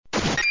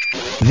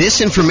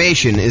This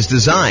information is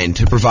designed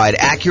to provide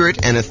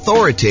accurate and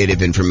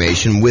authoritative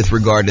information with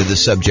regard to the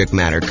subject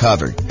matter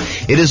covered.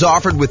 It is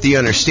offered with the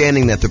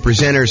understanding that the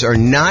presenters are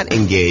not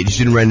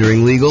engaged in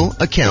rendering legal,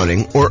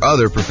 accounting, or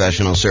other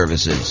professional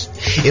services.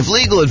 If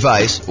legal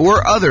advice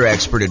or other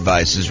expert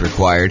advice is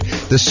required,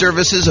 the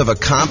services of a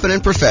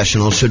competent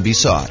professional should be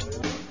sought.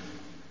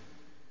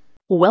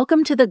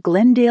 Welcome to the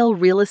Glendale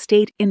Real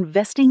Estate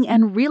Investing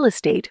and Real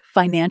Estate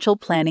Financial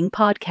Planning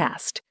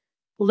Podcast.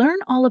 Learn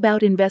all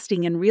about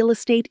investing in real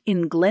estate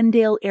in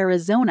Glendale,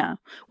 Arizona,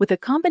 with a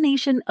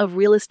combination of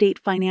real estate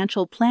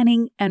financial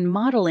planning and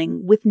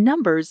modeling with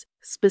numbers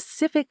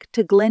specific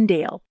to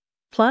Glendale,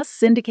 plus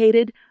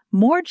syndicated,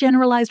 more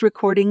generalized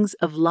recordings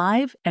of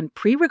live and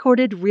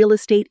pre-recorded real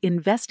estate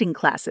investing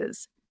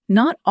classes,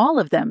 not all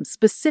of them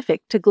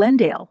specific to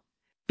Glendale.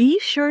 Be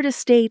sure to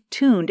stay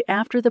tuned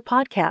after the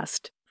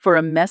podcast for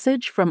a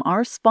message from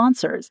our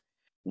sponsors.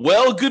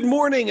 Well, good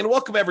morning and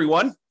welcome,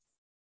 everyone.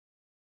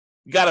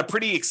 We got a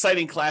pretty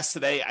exciting class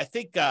today. I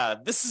think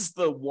this is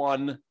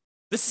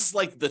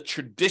like the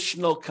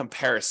traditional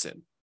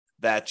comparison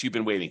that you've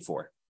been waiting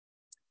for.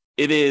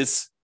 It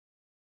is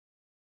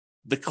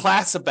the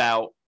class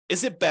about,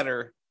 is it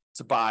better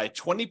to buy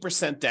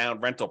 20%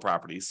 down rental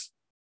properties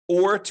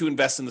or to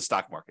invest in the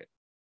stock market?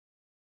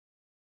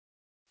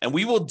 And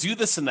we will do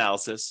this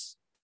analysis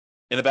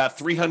in about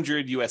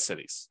 300 U.S.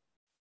 cities.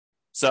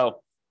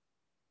 So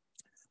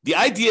the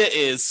idea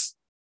is,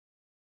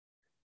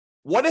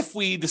 what if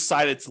we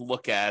decided to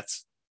look at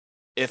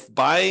if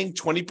buying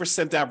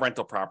 20% down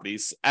rental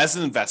properties as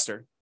an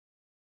investor,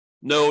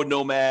 no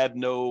nomad,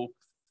 no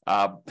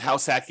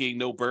house hacking,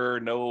 no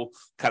BRRRR, no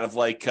kind of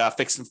like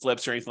fix and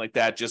flips or anything like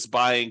that, just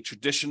buying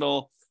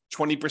traditional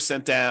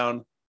 20%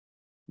 down,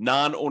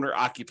 non-owner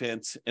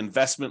occupant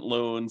investment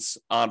loans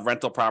on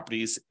rental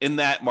properties in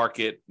that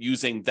market,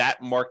 using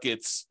that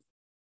market's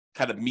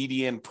kind of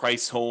median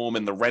price home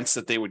and the rents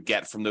that they would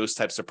get from those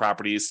types of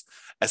properties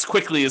as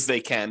quickly as they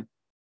can.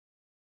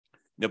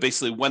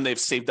 Basically when they've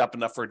saved up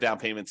enough for a down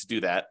payment to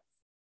do that.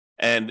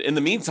 And in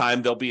the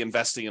meantime, they'll be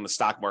investing in the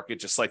stock market,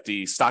 just like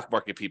the stock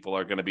market people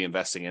are going to be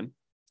investing in.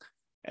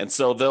 And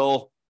so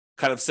they'll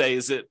kind of say,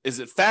 is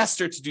it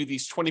faster to do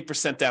these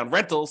 20% down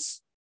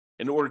rentals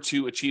in order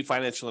to achieve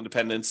financial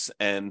independence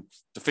and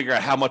to figure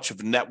out how much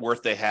of net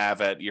worth they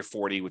have at year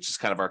 40, which is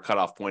kind of our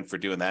cutoff point for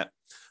doing that.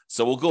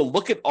 So we'll go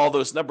look at all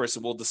those numbers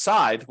and we'll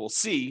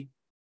see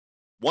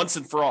once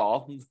and for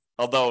all,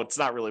 although it's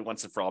not really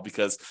once and for all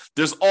because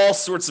there's all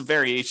sorts of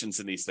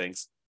variations in these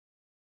things.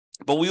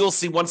 But we will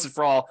see once and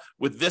for all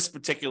with this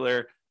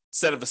particular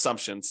set of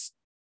assumptions,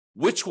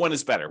 which one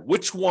is better?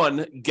 Which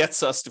one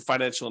gets us to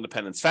financial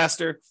independence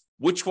faster?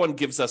 Which one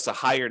gives us a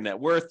higher net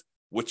worth?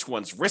 Which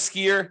one's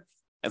riskier?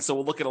 And so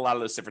we'll look at a lot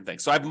of those different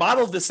things. So I've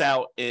modeled this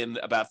out in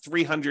about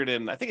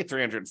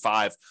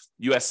 305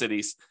 US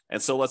cities.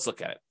 And so let's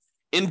look at it.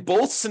 In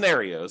both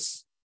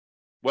scenarios,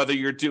 whether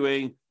you're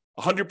doing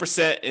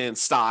 100% in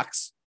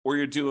stocks or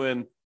you're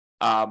doing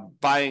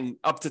buying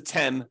up to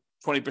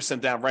 20%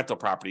 down rental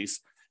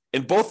properties,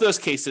 in both those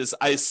cases,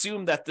 I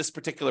assume that this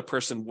particular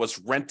person was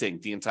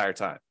renting the entire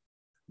time.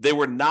 They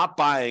were not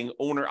buying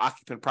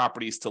owner-occupant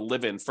properties to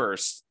live in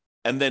first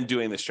and then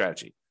doing the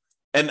strategy.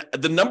 And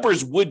the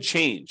numbers would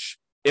change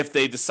if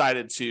they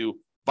decided to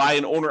buy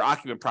an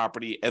owner-occupant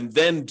property and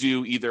then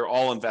do either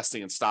all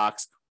investing in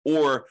stocks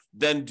or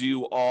then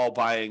do all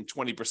buying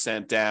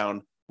 20%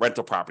 down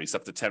rental properties,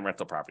 up to 10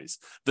 rental properties.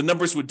 The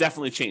numbers would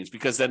definitely change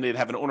because then they'd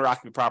have an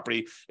owner-occupant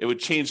property. It would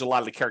change a lot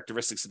of the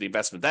characteristics of the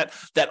investment.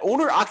 That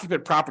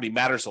owner-occupant property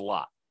matters a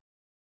lot.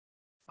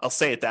 I'll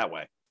say it that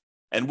way.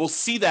 And we'll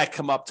see that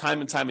come up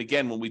time and time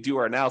again when we do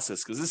our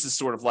analysis, because this is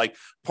sort of like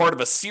part of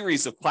a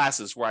series of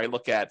classes where I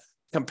look at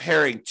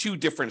comparing two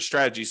different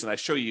strategies and I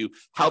show you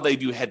how they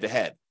do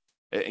head-to-head.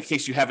 In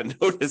case you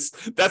haven't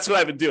noticed, that's what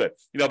I've been doing.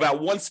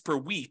 About once per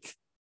week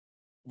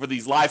for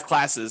these live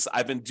classes,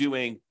 I've been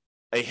doing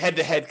a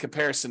head-to-head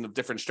comparison of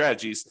different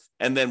strategies,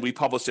 and then we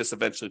publish this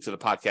eventually to the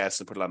podcast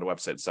and put it on the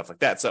website and stuff like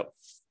that. So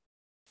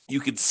you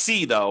can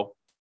see, though,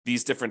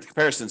 these different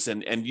comparisons,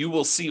 and you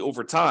will see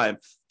over time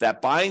that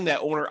buying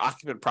that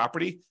owner-occupant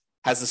property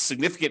has a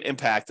significant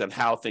impact on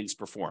how things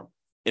perform.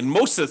 And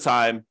most of the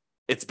time,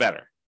 it's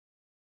better.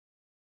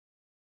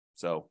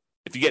 So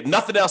if you get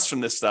nothing else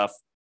from this stuff,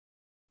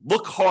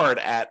 look hard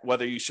at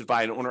whether you should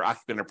buy an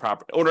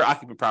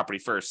owner-occupant property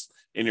first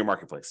in your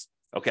marketplace.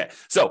 Okay,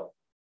 so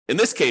in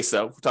this case,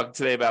 though, we're talking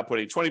today about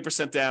putting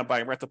 20% down,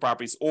 buying rental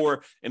properties,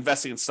 or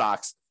investing in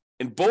stocks.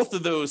 In both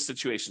of those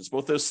situations,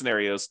 both those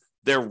scenarios,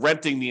 they're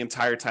renting the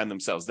entire time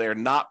themselves. They are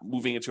not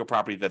moving into a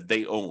property that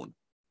they own.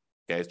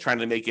 Okay, trying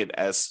to make it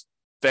as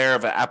fair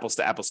of an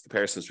apples-to-apples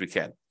comparison as we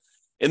can.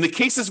 In the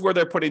cases where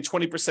they're putting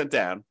 20%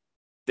 down,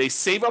 they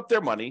save up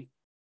their money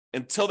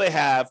until they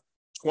have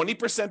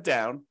 20%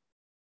 down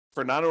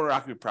for non-owner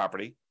occupant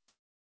property,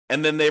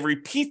 and then they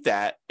repeat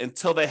that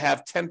until they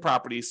have 10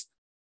 properties,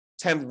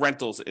 10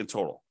 rentals in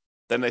total.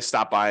 Then they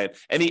stop buying.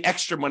 Any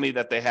extra money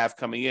that they have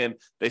coming in,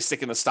 they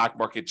stick in the stock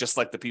market just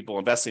like the people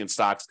investing in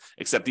stocks,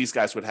 except these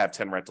guys would have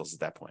 10 rentals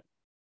at that point.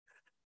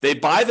 They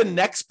buy the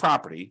next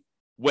property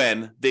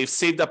when they've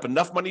saved up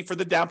enough money for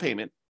the down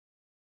payment,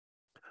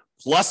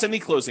 plus any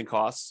closing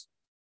costs,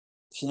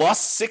 plus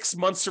 6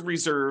 months of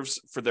reserves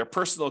for their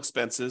personal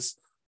expenses,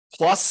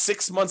 plus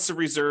 6 months of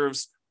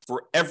reserves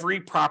for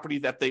every property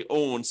that they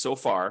own so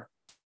far.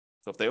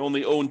 So if they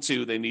only own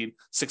 2, they need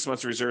 6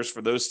 months of reserves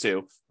for those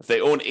 2. If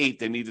they own 8,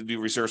 they need to do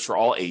reserves for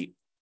all 8.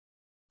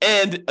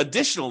 And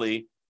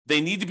additionally,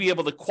 they need to be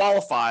able to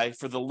qualify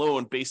for the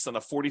loan based on a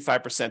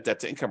 45%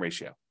 debt to income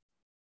ratio.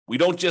 We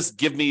don't just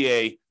give me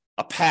a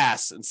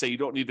pass and say you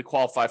don't need to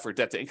qualify for a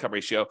debt to income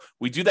ratio.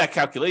 We do that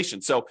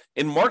calculation. So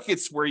in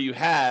markets where you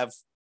have,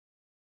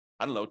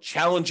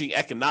 challenging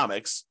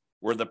economics,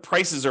 where the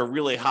prices are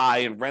really high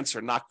and rents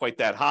are not quite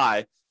that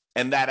high,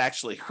 and that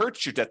actually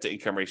hurts your debt to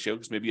income ratio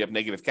because maybe you have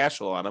negative cash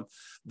flow on them,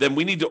 then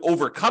we need to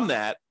overcome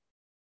that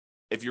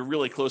if you're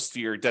really close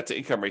to your debt to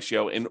income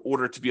ratio in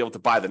order to be able to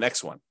buy the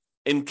next one.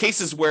 In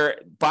cases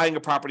where buying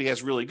a property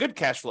has really good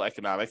cash flow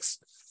economics,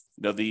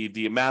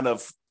 the amount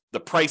of the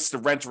price to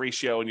rent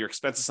ratio and your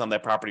expenses on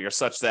that property are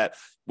such that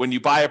when you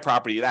buy a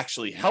property, it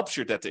actually helps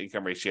your debt to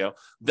income ratio,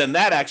 then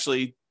that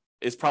actually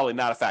is probably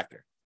not a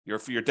factor.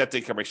 Your debt to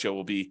income ratio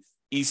will be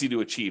easy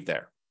to achieve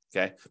there.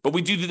 Okay. But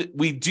we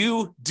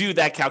do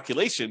that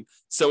calculation.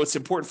 So it's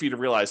important for you to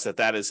realize that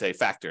that is a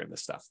factor in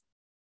this stuff.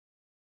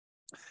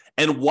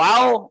 And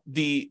while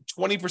the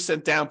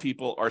 20% down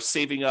people are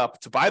saving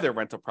up to buy their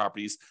rental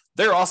properties,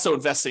 they're also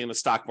investing in the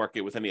stock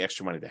market with any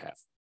extra money they have.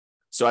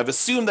 So I've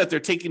assumed that they're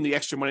taking the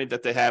extra money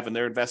that they have and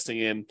they're investing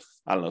in,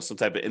 some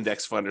type of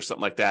index fund or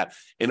something like that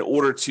in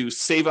order to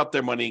save up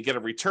their money and get a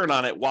return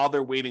on it while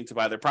they're waiting to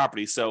buy their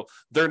property. So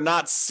they're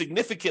not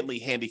significantly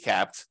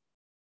handicapped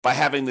by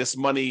having this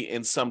money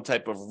in some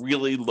type of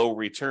really low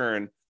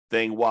return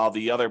thing, while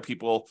the other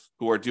people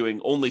who are doing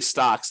only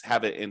stocks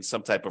have it in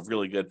some type of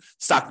really good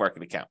stock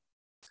market account.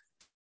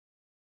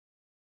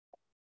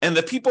 And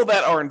the people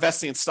that are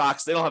investing in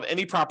stocks, they don't have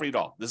any property at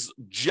all. This is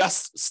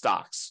just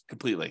stocks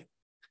completely.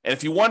 And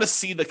if you want to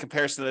see the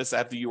comparison of this, I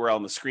have the URL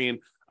on the screen.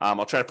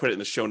 I'll try to put it in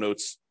the show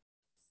notes.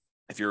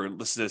 If you're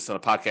listening to this on a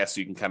podcast,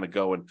 so you can kind of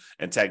go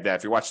and tag that.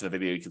 If you're watching the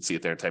video, you can see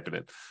it there and type it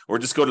in. Or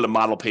just go to the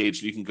model page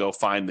and you can go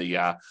find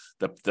the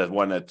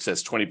one that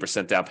says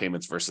 20% down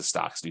payments versus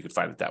stocks. And you can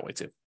find it that way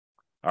too.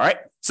 All right.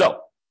 So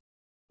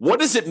what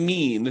does it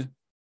mean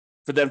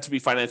for them to be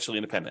financially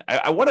independent?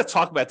 I want to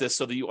talk about this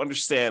so that you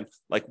understand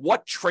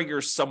what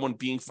triggers someone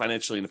being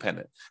financially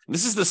independent. And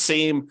this is the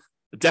same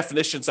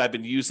definitions I've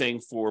been using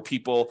for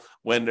people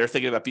when they're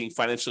thinking about being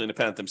financially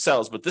independent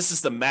themselves, but this is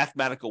the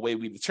mathematical way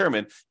we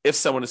determine if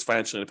someone is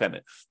financially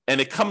independent.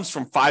 And it comes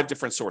from 5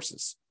 different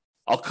sources.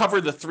 I'll cover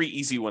the 3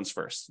 easy ones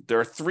first. There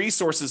are 3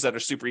 sources that are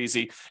super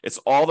easy. It's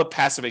all the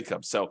passive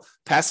income. So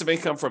passive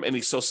income from any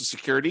Social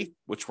Security,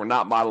 which we're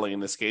not modeling in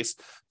this case.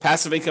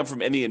 Passive income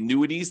from any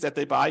annuities that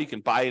they buy. You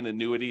can buy an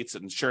annuity. It's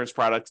an insurance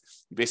product.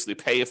 You basically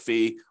pay a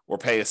fee or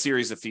pay a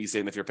series of fees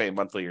in if you're paying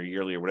monthly or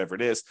yearly or whatever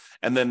it is.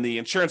 And then the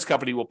insurance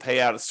company will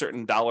pay out a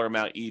certain dollar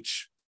amount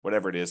each,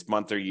 whatever it is,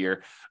 month or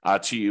year,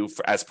 to you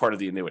as part of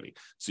the annuity.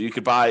 So you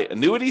could buy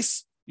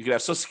annuities. You could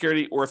have Social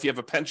Security, or if you have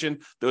a pension,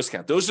 those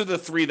count. Those are the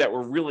 3 that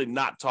we're really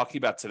not talking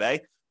about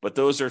today, but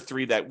those are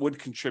 3 that would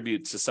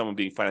contribute to someone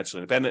being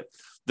financially independent.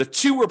 The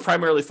 2 we're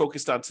primarily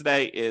focused on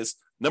today is,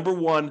 number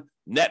 1,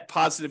 net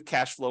positive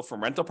cash flow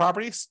from rental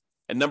properties,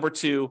 and number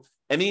 2,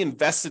 any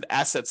invested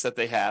assets that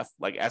they have,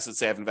 like assets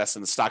they have invested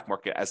in the stock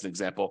market, as an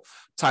example,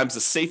 times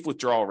the safe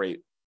withdrawal rate.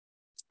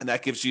 And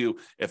that gives you,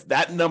 if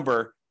that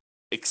number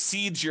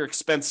exceeds your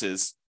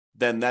expenses,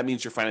 then that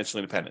means you're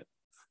financially independent.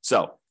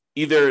 So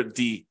either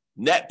the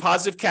net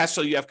positive cash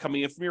flow you have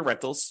coming in from your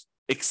rentals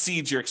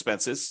exceeds your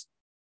expenses,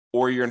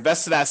 or your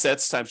invested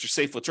assets times your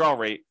safe withdrawal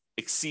rate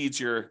exceeds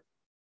your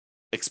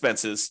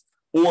expenses,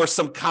 or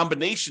some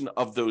combination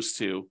of those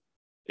 2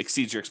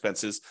 exceeds your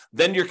expenses,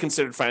 then you're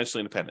considered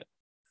financially independent.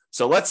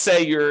 So let's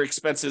say your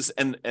expenses,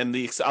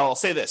 I'll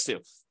say this too,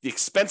 the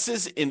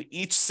expenses in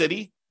each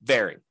city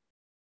vary.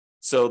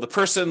 So the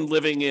person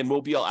living in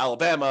Mobile,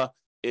 Alabama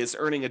is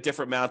earning a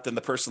different amount than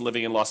the person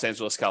living in Los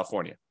Angeles,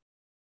 California,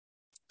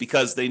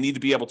 because they need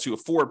to be able to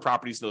afford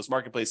properties in those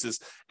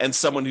marketplaces. And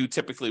someone who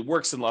typically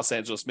works in Los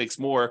Angeles makes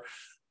more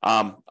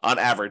on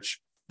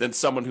average than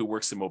someone who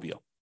works in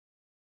Mobile.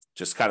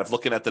 Just kind of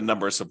looking at the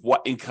numbers of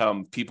what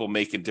income people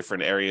make in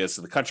different areas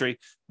of the country,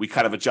 we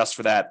kind of adjust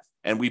for that.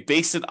 And we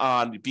base it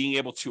on being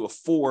able to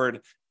afford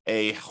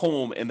a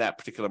home in that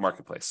particular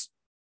marketplace.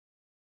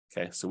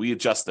 Okay, so we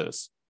adjust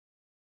those.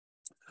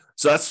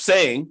 So that's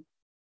saying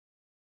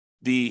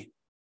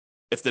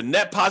if the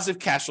net positive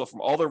cash flow from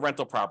all their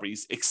rental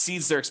properties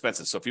exceeds their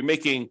expenses. So if you're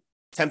making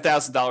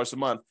 $10,000 a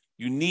month,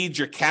 you need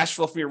your cash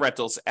flow from your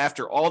rentals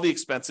after all the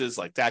expenses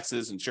like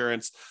taxes,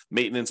 insurance,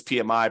 maintenance,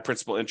 PMI,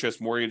 principal,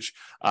 interest, mortgage,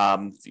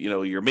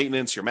 your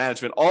maintenance, your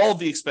management, all of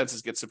the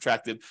expenses get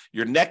subtracted.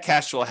 Your net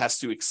cash flow has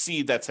to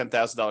exceed that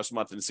 $10,000 a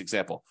month in this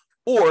example.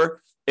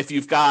 Or if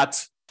you've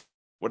got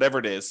whatever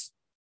it is,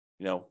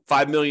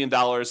 $5 million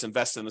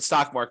invested in the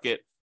stock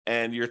market,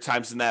 and you're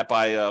timesing that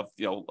by a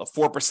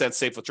 4%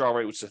 safe withdrawal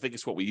rate, which I think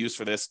is what we use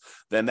for this,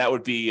 then that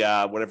would be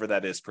whatever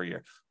that is per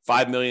year.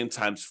 $5 million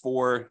times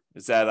 4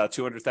 is that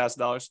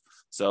 $200,000.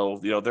 So,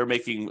 they're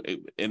making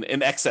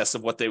in excess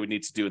of what they would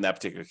need to do in that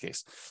particular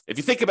case. If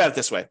you think about it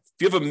this way, if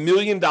you have $1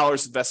 million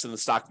invested in the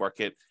stock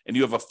market and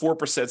you have a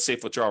 4%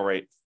 safe withdrawal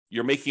rate,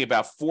 you're making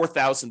about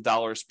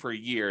 $4,000 per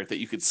year that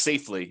you could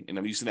safely, and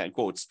I'm using that in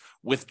quotes,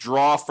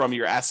 withdraw from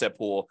your asset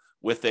pool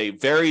with a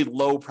very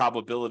low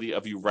probability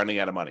of you running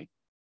out of money.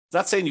 It's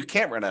not saying you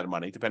can't run out of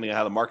money, depending on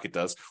how the market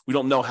does. We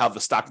don't know how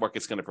the stock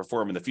market's going to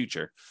perform in the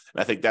future.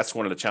 And I think that's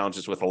one of the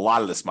challenges with a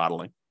lot of this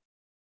modeling.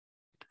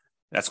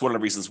 That's one of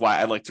the reasons why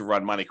I like to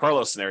run Monte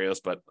Carlo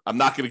scenarios, but I'm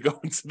not going to go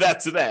into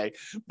that today.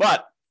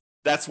 But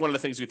that's one of the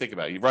things we think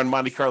about. You run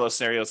Monte Carlo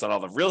scenarios on all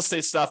the real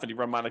estate stuff, and you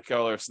run Monte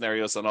Carlo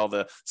scenarios on all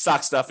the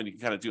stock stuff, and you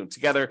can kind of do them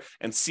together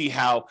and see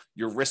how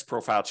your risk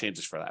profile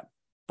changes for that.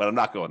 But I'm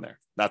not going there,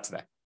 not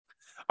today.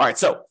 All right,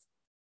 so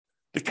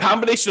the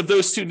combination of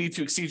those two need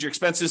to exceed your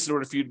expenses in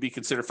order for you to be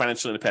considered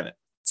financially independent.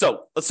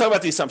 So let's talk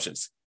about the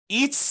assumptions.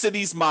 Each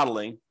city's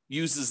modeling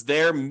uses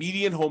their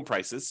median home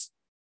prices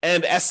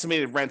and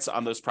estimated rents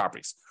on those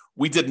properties.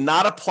 We did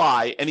not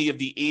apply any of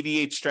the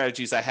 88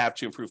 strategies I have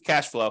to improve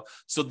cash flow.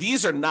 So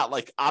these are not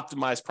like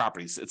optimized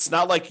properties. It's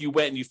not like you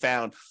went and you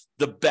found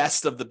the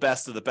best of the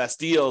best of the best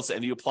deals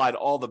and you applied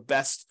all the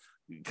best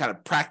kind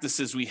of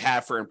practices we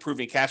have for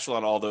improving cash flow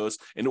on all those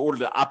in order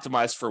to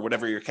optimize for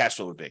whatever your cash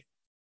flow would be.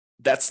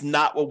 That's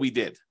not what we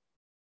did.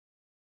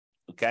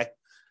 Okay.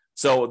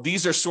 So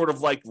these are sort of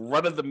like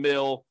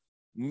run-of-the-mill,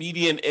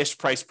 median-ish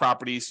price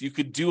properties. You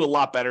could do a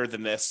lot better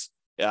than this,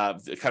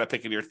 kind of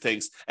picking your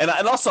things. And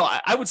also,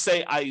 I would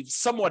say I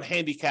somewhat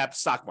handicapped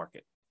stock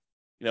market.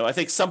 I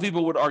think some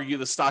people would argue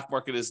the stock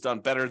market has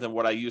done better than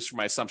what I used for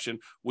my assumption,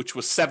 which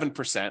was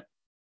 7%.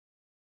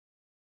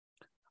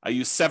 I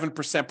use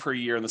 7% per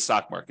year in the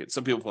stock market.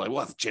 Some people are like,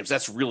 well, James,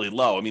 that's really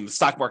low. I mean, the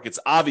stock market's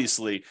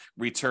obviously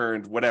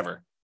returned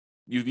whatever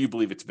you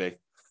believe it to be.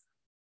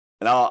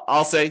 And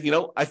I'll say,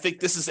 I think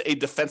this is a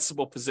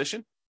defensible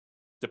position,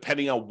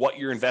 depending on what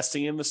you're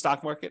investing in the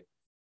stock market.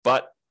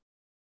 But,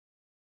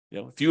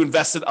 if you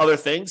invest in other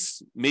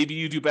things, maybe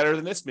you do better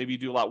than this, maybe you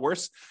do a lot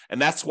worse.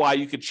 And that's why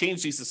you could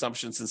change these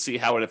assumptions and see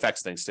how it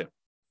affects things too.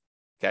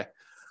 Okay.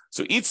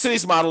 So each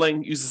city's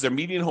modeling uses their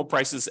median home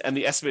prices and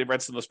the estimated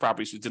rents in those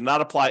properties. We did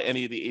not apply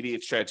any of the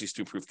 88 strategies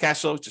to improve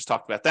cash flow. Just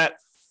talked about that.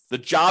 The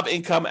job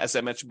income, as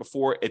I mentioned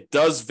before, it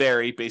does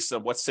vary based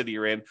on what city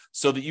you're in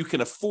so that you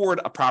can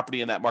afford a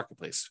property in that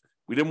marketplace.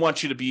 We didn't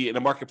want you to be in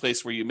a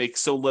marketplace where you make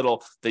so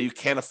little that you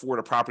can't afford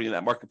a property in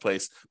that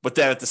marketplace. But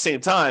then at the same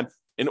time,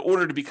 in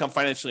order to become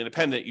financially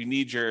independent, you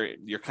need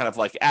your kind of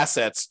like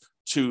assets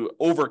to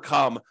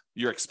overcome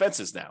your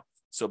expenses now.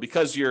 So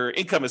because your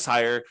income is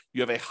higher,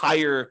 you have a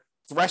higher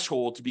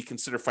threshold to be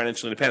considered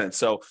financially independent.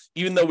 So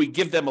even though we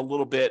give them a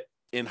little bit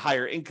in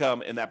higher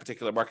income in that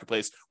particular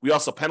marketplace, we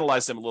also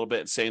penalize them a little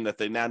bit, saying that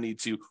they now need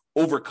to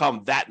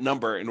overcome that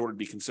number in order to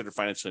be considered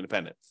financially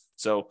independent.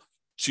 So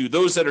to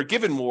those that are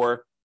given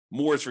more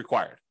is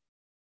required.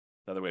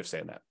 Another way of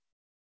saying that.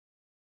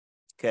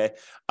 Okay.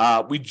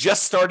 We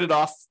just started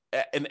off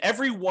in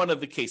every one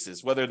of the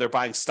cases, whether they're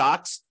buying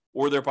stocks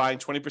or they're buying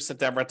 20%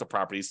 down rental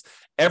properties,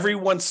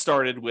 everyone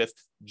started with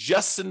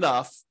just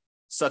enough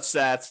such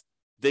that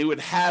they would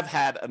have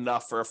had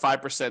enough for a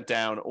 5%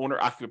 down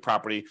owner-occupant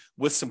property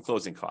with some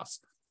closing costs.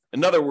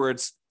 In other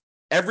words,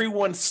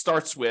 everyone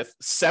starts with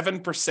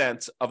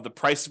 7% of the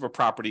price of a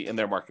property in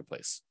their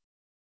marketplace.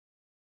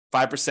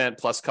 5%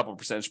 plus a couple of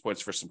percentage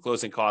points for some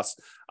closing costs.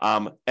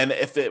 And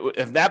if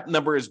that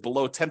number is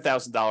below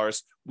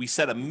 $10,000, we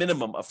set a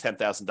minimum of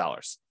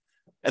 $10,000.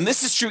 And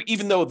this is true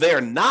even though they are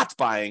not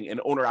buying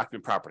an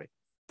owner-occupant property.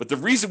 But the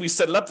reason we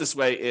set it up this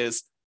way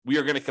is we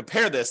are going to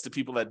compare this to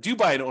people that do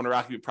buy an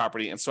owner-occupant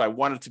property. And so I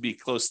wanted to be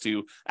close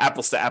to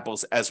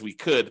apples as we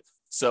could.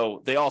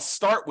 So they all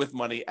start with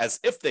money as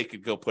if they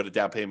could go put a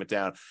down payment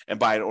down and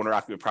buy an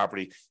owner-occupant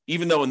property,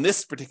 even though in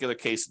this particular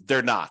case,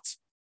 they're not.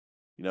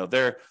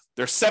 They're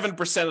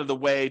 7% of the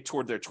way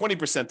toward their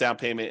 20% down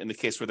payment in the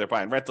case where they're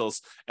buying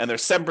rentals, and they're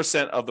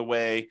 7% of the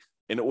way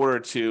in order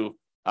to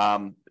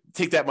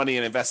take that money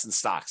and invest in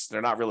stocks.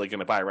 They're not really going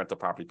to buy a rental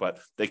property, but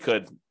they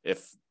could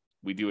if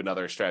we do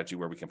another strategy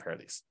where we compare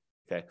these.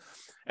 Okay.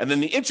 And then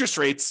the interest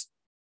rates,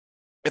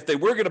 if they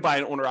were going to buy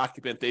an owner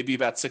occupant, they'd be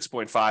about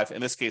 6.5. In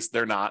this case,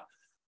 they're not.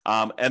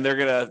 And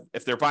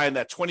if they're buying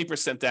that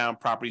 20% down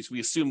properties, we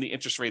assume the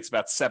interest rate's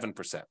about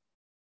 7%.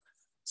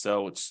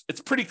 So it's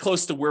pretty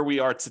close to where we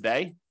are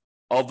today,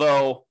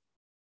 although,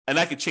 and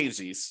I could change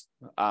these,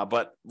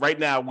 but right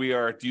now we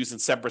are using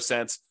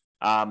 7%.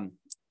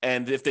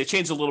 And if they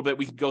change a little bit,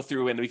 we can go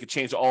through and we could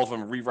change all of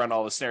them and rerun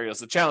all the scenarios.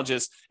 The challenge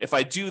is if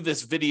I do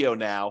this video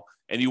now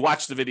and you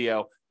watch the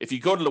video, if you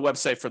go to the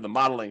website for the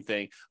modeling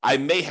thing, I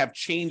may have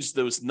changed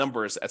those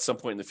numbers at some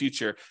point in the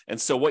future.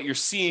 And so what you're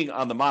seeing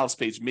on the models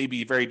page may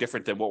be very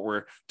different than what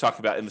we're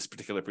talking about in this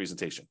particular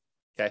presentation.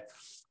 Okay.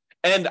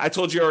 And I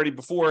told you already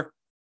before,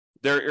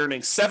 they're earning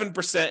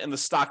 7% in the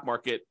stock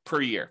market per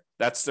year.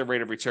 That's their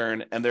rate of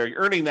return. And they're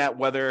earning that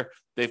whether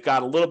they've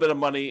got a little bit of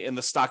money in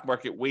the stock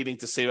market waiting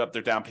to save up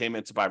their down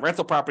payment to buy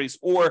rental properties,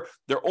 or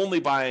they're only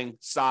buying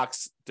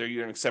stocks, they're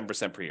earning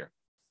 7% per year.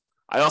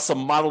 I also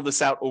modeled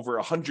this out over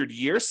 100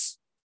 years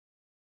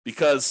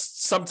because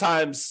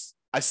sometimes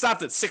I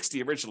stopped at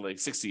 60 originally,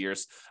 60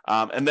 years.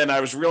 And then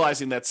I was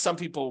realizing that some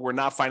people were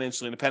not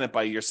financially independent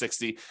by year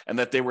 60 and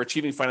that they were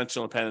achieving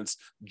financial independence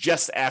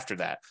just after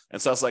that.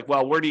 And so I was like,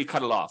 well, where do you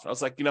cut it off? I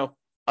was like,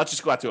 I'll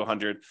just go out to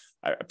 100.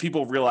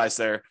 People realize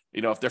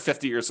if they're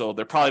 50 years old,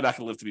 they're probably not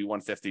going to live to be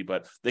 150,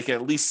 but they can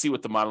at least see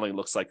what the modeling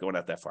looks like going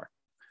out that far.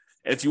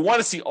 And if you want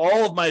to see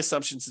all of my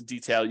assumptions in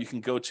detail, you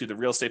can go to the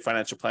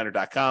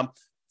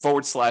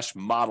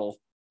realestatefinancialplanner.com/model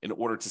in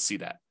order to see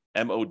that.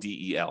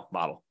 MODEL,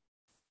 model.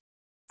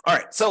 All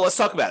right, so let's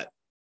talk about it.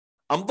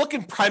 I'm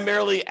looking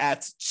primarily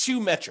at two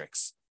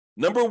metrics.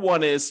 Number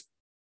one is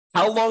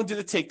how long did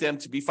it take them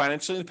to be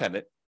financially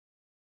independent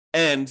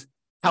and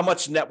how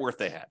much net worth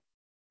they had.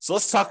 So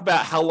let's talk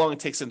about how long it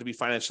takes them to be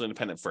financially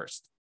independent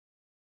first.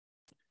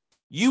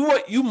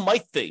 You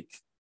might think,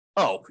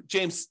 oh,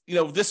 James,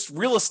 this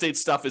real estate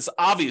stuff is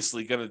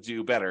obviously going to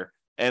do better,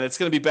 and it's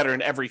going to be better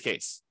in every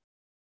case.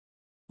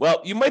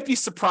 Well, you might be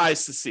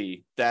surprised to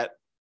see that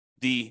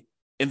the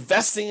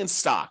investing in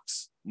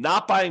stocks,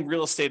 not buying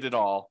real estate at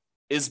all,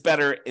 is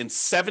better in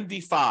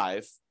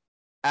 75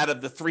 out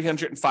of the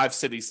 305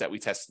 cities that we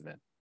tested in.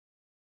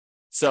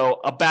 So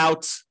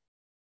about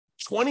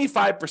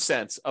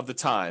 25% of the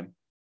time,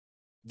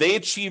 they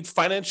achieved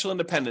financial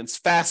independence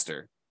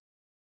faster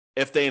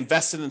if they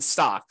invested in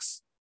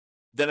stocks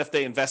than if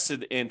they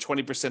invested in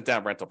 20%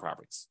 down rental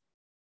properties.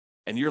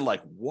 And you're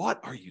like, what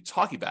are you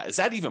talking about? Is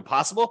that even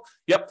possible?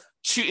 Yep.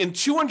 In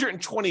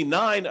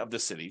 229 of the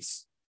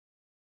cities,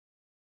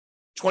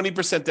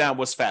 20% down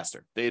was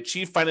faster. They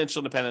achieved financial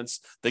independence.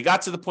 They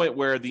got to the point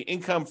where the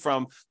income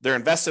from their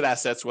invested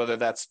assets, whether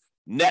that's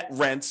net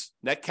rent,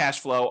 net cash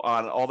flow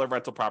on all their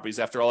rental properties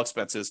after all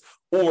expenses,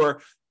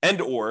 or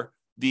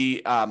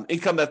the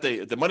income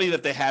the money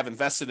that they have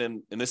invested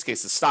in this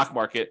case, the stock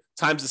market,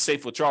 times the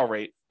safe withdrawal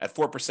rate at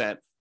 4%,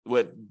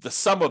 with the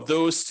sum of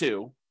those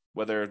two,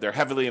 whether they're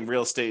heavily in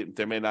real estate,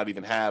 they may not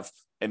even have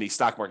any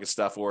stock market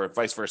stuff or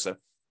vice versa.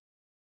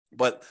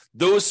 But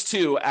those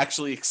two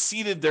actually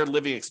exceeded their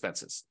living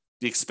expenses,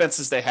 the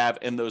expenses they have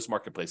in those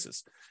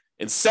marketplaces.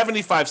 In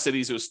 75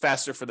 cities, it was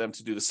faster for them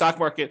to do the stock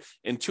market.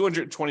 In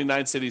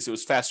 229 cities, it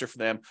was faster for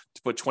them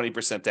to put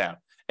 20% down.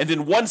 And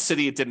in one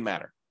city, it didn't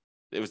matter.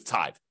 It was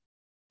tied.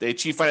 They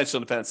achieved financial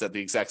independence at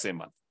the exact same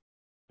month.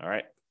 All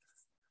right.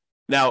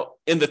 Now,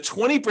 in the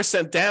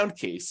 20% down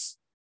case,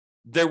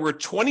 there were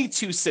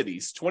 22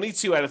 cities,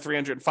 22 out of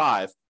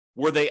 305,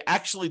 where they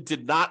actually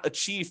did not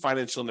achieve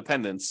financial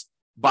independence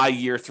by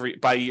year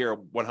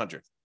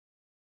 100.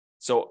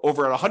 So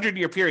over a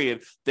 100-year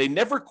period, they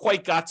never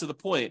quite got to the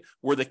point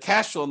where the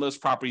cash flow in those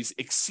properties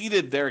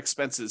exceeded their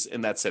expenses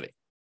in that city,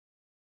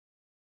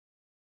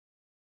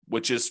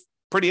 which is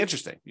pretty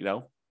interesting,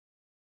 Now,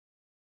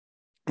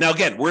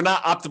 again, we're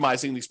not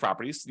optimizing these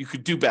properties. You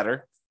could do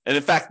better. And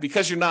in fact,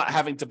 because you're not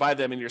having to buy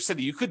them in your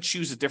city, you could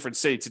choose a different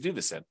city to do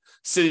this in,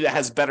 city that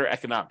has better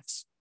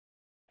economics,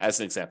 as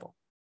an example.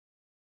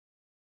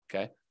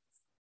 Okay.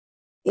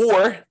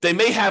 Or they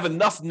may have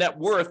enough net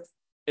worth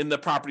in the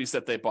properties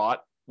that they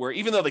bought, where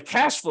even though the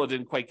cash flow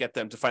didn't quite get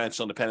them to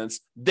financial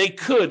independence, they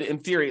could, in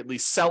theory, at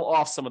least sell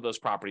off some of those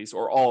properties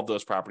or all of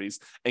those properties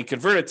and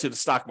convert it to the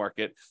stock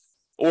market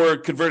or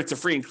convert it to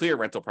free and clear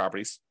rental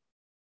properties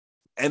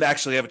and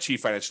actually have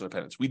achieved financial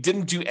independence. We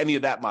didn't do any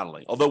of that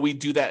modeling, although we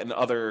do that in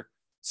other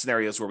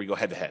scenarios where we go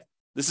head to head.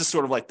 This is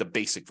sort of like the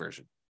basic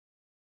version.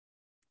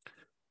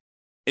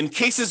 In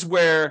cases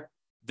where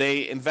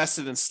they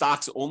invested in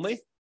stocks only,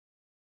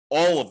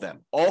 all of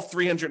them, all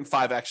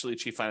 305 actually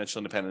achieved financial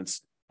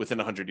independence within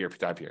a 100-year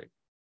time period.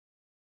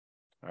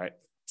 All right.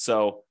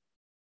 So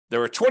there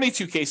were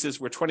 22 cases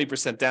where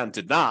 20% down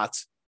did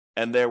not,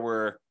 and there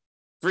were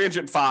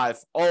 305,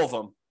 all of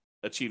them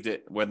achieved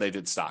it when they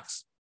did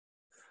stocks.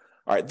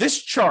 All right.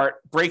 This chart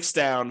breaks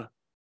down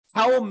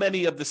how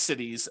many of the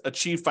cities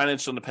achieved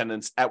financial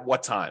independence at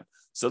what time.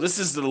 So this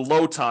is the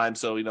low time.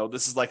 So,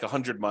 this is like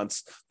 100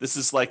 months. This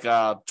is like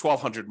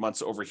 1,200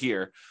 months over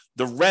here.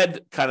 The red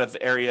kind of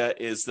area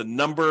is the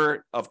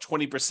number of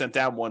 20%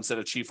 down ones that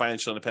achieve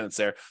financial independence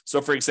there. So,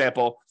 for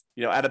example,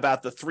 at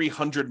about the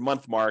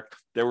 300-month mark,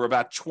 there were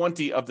about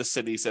 20 of the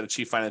cities that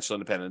achieved financial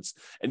independence.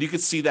 And you can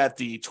see that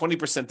the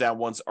 20% down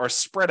ones are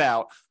spread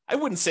out, I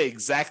wouldn't say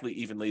exactly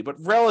evenly, but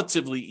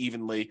relatively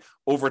evenly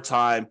over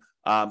time.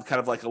 Kind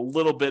of like a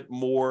little bit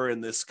more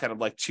in this kind of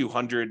like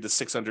 200 to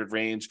 600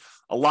 range,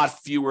 a lot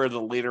fewer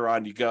the later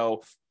on you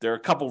go. There are a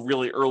couple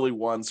really early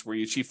ones where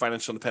you achieve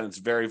financial independence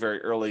very, very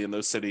early in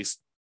those cities.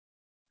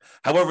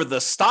 However, the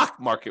stock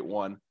market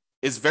one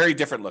is very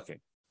different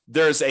looking.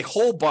 There's a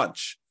whole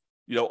bunch,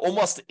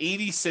 almost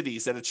 80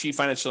 cities that achieve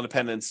financial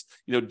independence,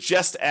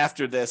 just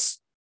after this,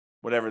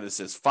 whatever this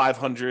is,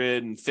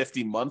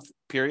 550-month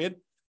period.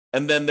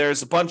 And then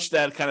there's a bunch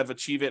that kind of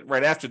achieve it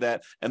right after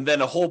that. And then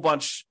a whole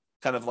bunch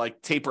kind of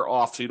like taper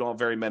off, so you don't have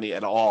very many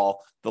at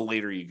all the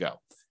later you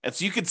go. And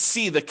so you can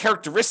see the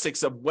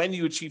characteristics of when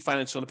you achieve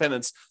financial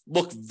independence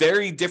look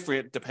very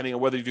different depending on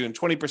whether you're doing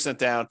 20%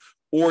 down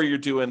or you're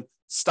doing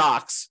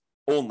stocks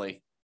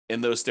only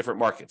in those different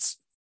markets.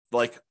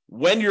 Like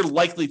when you're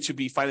likely to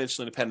be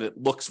financially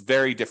independent looks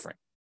very different.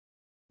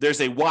 There's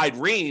a wide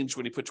range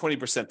when you put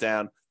 20%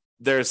 down.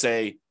 There's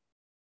a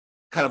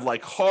kind of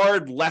like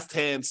hard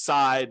left-hand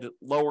side,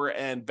 lower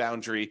end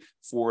boundary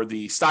for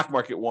the stock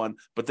market one,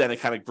 but then it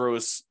kind of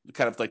grows,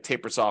 kind of like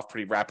tapers off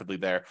pretty rapidly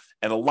there.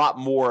 And a lot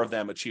more of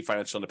them achieve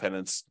financial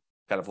independence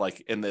kind of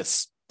like in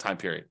this time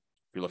period,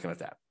 if you're looking at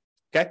that.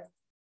 Okay.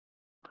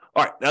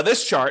 All right. Now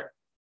this chart,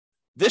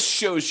 this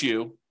shows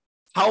you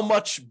how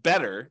much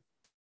better,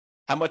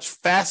 how much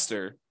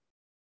faster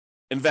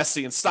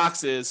investing in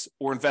stocks is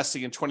or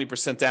investing in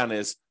 20% down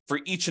is for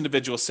each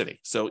individual city.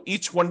 So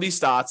each one of these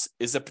dots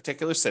is a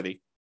particular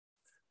city.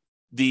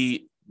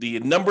 The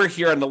number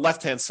here on the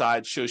left-hand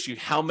side shows you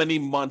how many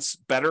months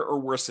better or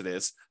worse it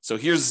is. So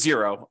here's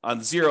 0.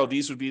 On 0,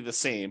 these would be the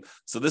same.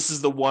 So this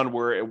is the one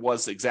where it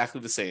was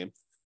exactly the same.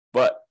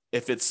 But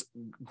if it's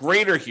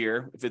greater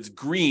here, if it's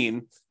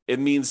green, it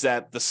means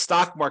that the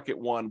stock market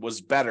one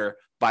was better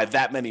by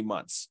that many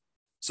months.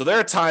 So there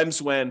are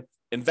times when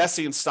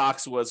investing in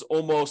stocks was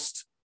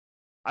almost,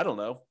 I don't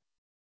know,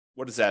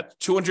 what is that?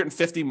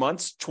 250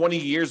 months, 20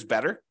 years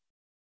better.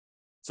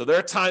 So there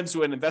are times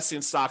when investing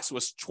in stocks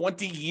was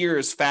 20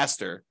 years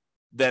faster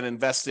than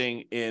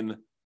investing in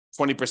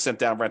 20%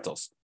 down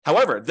rentals.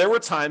 However, there were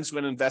times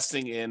when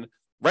investing in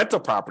rental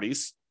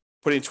properties,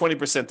 putting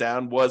 20%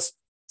 down was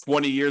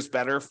 20 years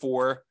better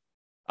for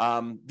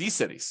these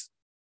cities.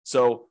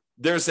 So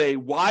there's a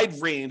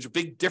wide range, a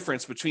big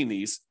difference between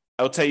these.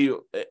 I'll tell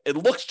you, it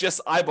looks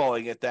just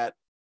eyeballing it that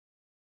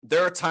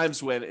there are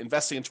times when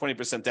investing in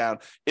 20% down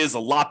is a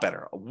lot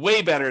better,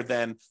 way better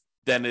than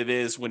it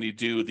is when you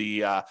do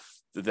the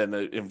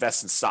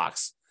invest in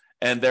stocks.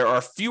 And there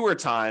are fewer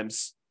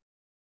times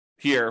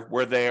here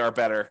where they are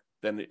better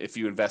than if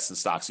you invest in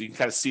stocks. So you can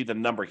kind of see the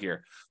number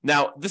here.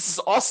 Now, this is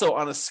also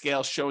on a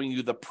scale showing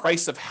you the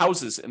price of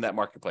houses in that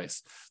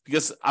marketplace,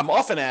 because I'm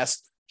often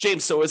asked,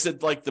 James, so is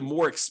it like the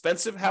more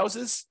expensive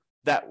houses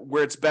that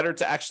where it's better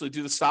to actually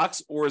do the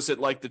stocks, or is it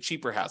like the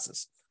cheaper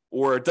houses,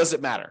 or does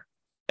it matter?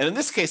 And in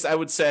this case, I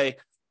would say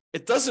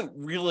it doesn't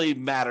really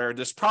matter.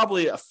 There's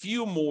probably a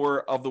few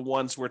more of the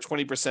ones where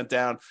 20%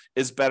 down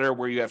is better,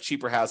 where you have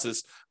cheaper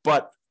houses.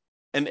 But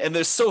and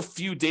there's so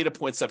few data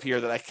points up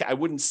here that I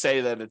wouldn't say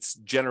that it's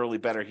generally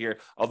better here.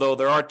 Although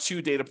there are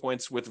 2 data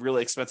points with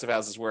really expensive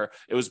houses where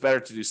it was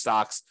better to do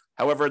stocks.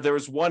 However, there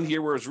was one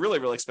here where it was really,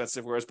 really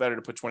expensive, where it was better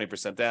to put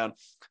 20% down.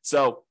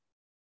 So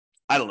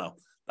I don't know.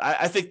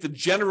 I think the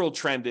general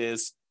trend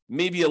is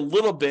maybe a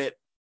little bit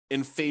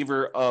in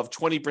favor of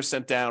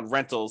 20% down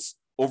rentals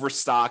over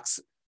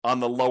stocks on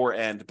the lower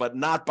end, but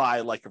not by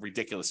like a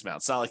ridiculous amount.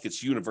 It's not like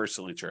it's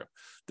universally true.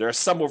 There are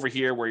some over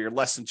here where you're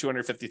less than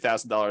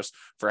 $250,000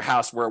 for a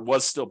house where it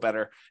was still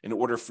better in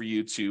order for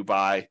you to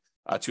buy,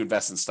 to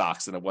invest in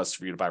stocks than it was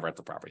for you to buy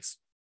rental properties.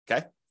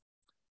 Okay.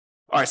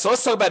 All right. So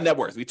let's talk about net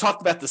worth. We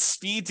talked about the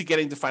speed to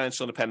getting to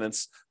financial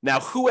independence.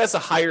 Now, who has a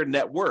higher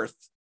net worth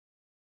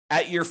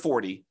at year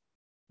 40,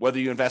 whether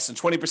you invest in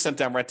 20%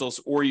 down rentals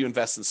or you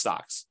invest in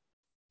stocks?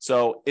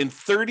 So in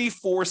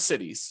 34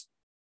 cities,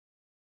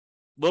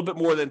 a little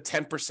bit more than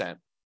 10%.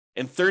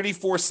 In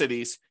 34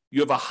 cities,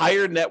 you have a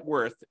higher net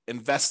worth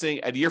investing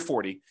at year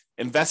 40,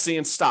 investing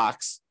in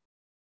stocks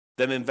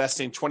than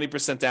investing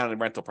 20% down in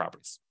rental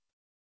properties.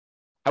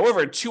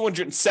 However, in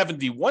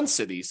 271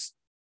 cities,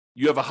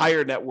 you have a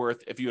higher net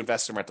worth if you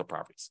invest in rental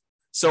properties.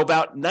 So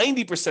about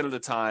 90% of the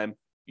time,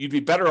 you'd be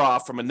better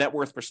off from a net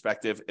worth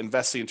perspective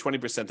investing in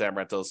 20% down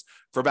rentals.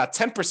 For about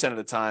 10% of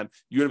the time,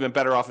 you would have been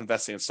better off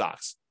investing in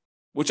stocks,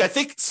 which I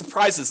think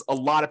surprises a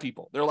lot of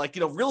people. They're like,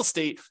 real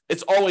estate,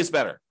 it's always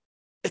better.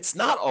 It's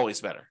not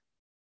always better.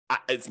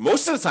 It's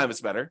most of the time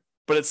it's better,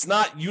 but it's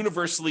not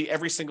universally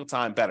every single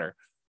time better.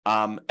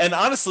 And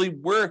honestly,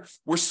 we're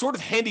sort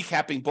of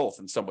handicapping both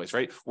in some ways,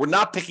 right? We're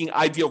not picking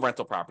ideal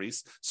rental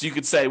properties. So you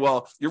could say,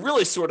 well, you're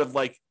really sort of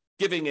like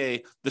giving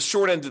the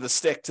short end of the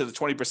stick to the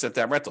 20%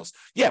 down rentals.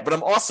 Yeah, but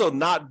I'm also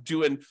not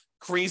doing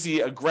crazy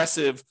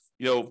aggressive,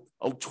 a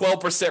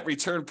 12%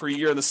 return per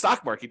year in the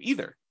stock market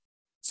either.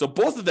 So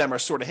both of them are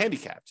sort of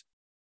handicapped.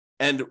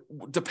 And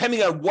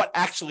depending on what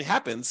actually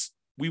happens,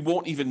 we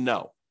won't even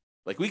know.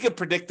 Like we could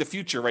predict the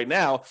future right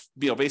now,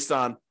 based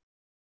on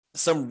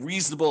some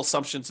reasonable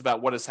assumptions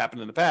about what has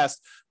happened in the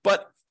past.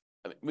 But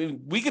I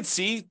mean, we could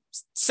see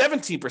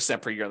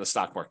 17% per year on the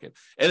stock market.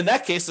 And in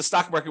that case, the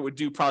stock market would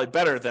do probably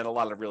better than a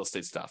lot of real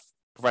estate stuff,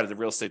 provided the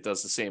real estate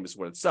does the same as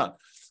what it's done.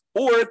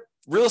 Or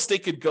real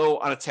estate could go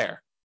on a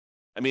tear.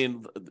 I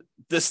mean,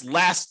 this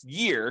last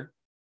year,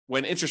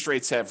 when interest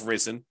rates have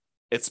risen,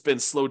 it's been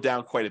slowed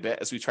down quite a bit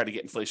as we try to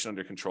get inflation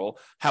under control.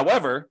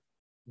 However,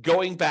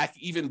 going back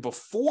even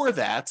before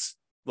that,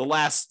 the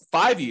last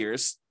 5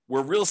 years,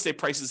 where real estate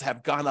prices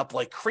have gone up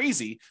like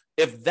crazy,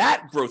 if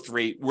that growth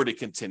rate were to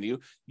continue,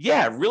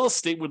 yeah, real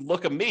estate would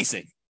look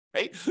amazing.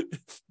 right?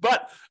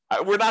 But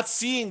we're not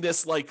seeing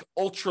this like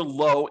ultra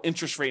low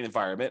interest rate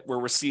environment where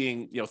we're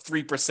seeing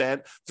 3%,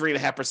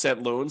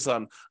 3.5% loans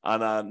on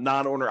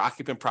non-owner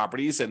occupant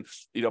properties, and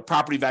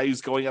property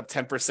values going up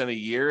 10% a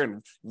year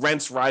and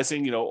rents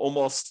rising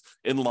almost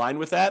in line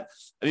with that.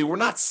 I mean, we're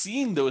not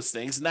seeing those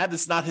things, and that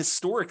is not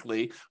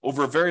historically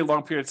over a very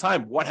long period of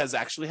time what has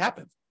actually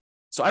happened.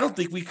 So I don't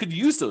think we could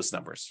use those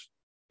numbers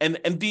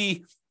and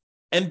be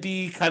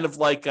kind of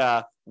like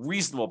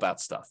reasonable about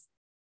stuff,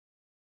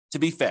 to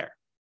be fair.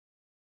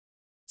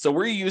 So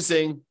we're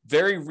using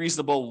very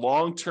reasonable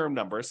long-term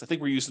numbers. I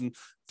think we're using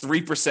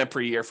 3%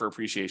 per year for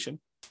appreciation.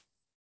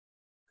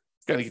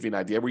 It's going to give you an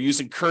idea. We're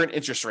using current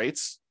interest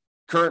rates,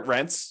 current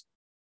rents.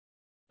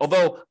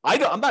 Although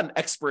I'm not an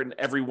expert in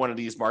every one of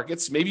these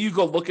markets. Maybe you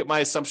go look at my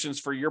assumptions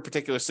for your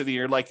particular city.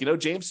 You're like,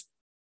 James,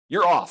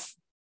 you're off.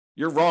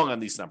 You're wrong on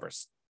these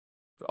numbers.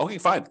 Okay,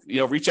 fine.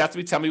 Reach out to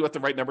me. Tell me what the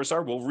right numbers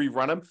are. We'll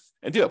rerun them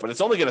and do it. But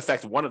it's only going to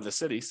affect one of the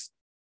cities.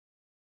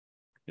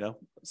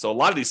 So a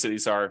lot of these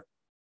cities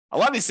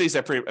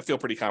I feel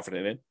pretty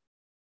confident in.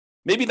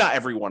 Maybe not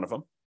every one of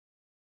them.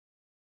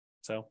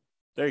 So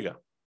there you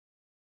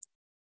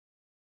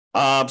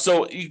go.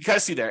 So you kind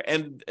of see there,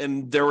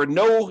 and there were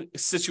no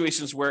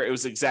situations where it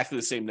was exactly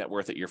the same net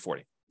worth at year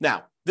 40.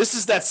 Now, this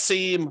is that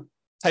same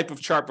type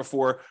of chart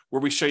before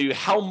where we show you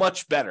how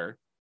much better,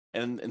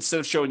 and instead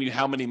of showing you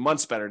how many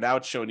months better, now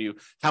it's showing you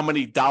how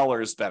many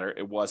dollars better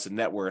it was in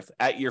net worth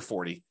at year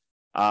 40,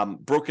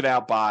 broken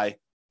out by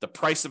the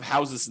price of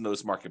houses in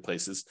those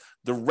marketplaces.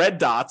 The red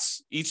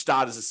dots, each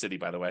dot is a city,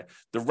 by the way.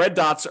 The red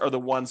dots are the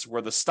ones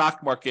where the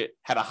stock market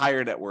had a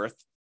higher net worth,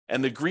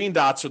 and the green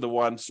dots are the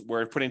ones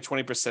where putting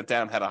 20%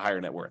 down had a higher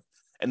net worth.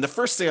 And the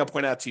first thing I'll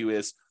point out to you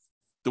is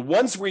the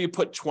ones where you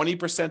put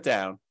 20%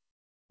 down,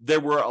 there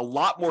were a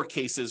lot more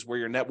cases where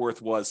your net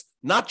worth was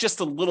not just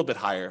a little bit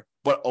higher,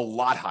 but a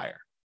lot higher.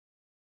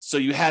 So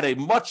you had a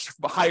much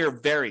higher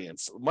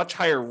variance, much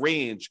higher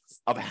range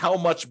of how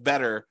much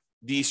better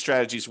these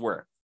strategies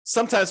were.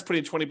 Sometimes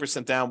putting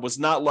 20% down was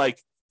not like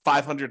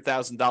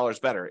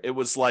 $500,000 better. It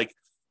was like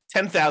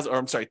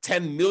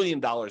 $10 million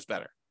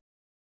better.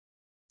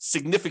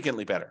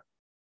 Significantly better.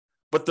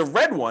 But the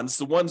red ones,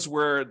 the ones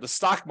where the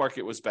stock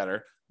market was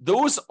better,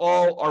 those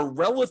all are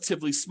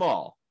relatively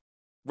small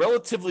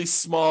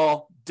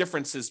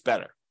differences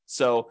better.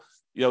 So,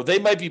 they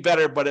might be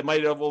better, but it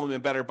might have only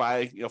been better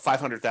by,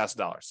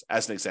 $500,000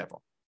 as an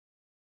example.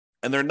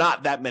 And there are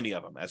not that many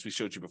of them, as we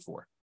showed you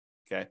before.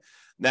 Okay.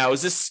 Now,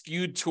 is this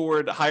skewed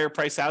toward higher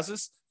price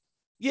houses?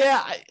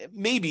 Yeah,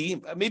 maybe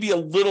a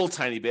little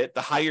tiny bit.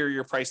 The higher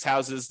your priced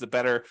houses, the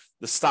better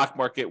the stock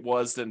market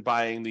was than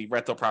buying the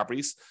rental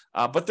properties.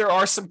 But there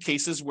are some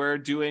cases where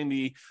doing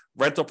the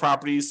rental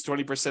properties,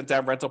 20%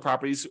 down rental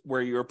properties,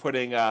 where you're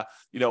putting,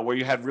 where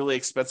you had really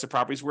expensive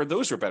properties, where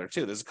those were better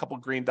too. There's a couple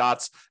of green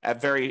dots at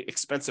very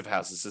expensive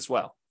houses as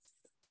well.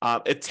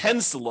 It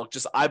tends to look,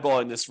 just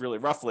eyeballing this really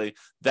roughly,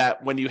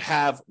 that when you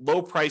have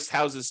low-priced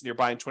houses and you're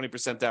buying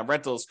 20% down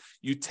rentals,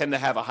 you tend to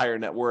have a higher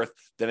net worth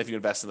than if you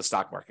invest in the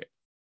stock market.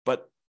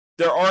 But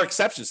there are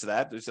exceptions to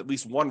that. There's at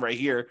least one right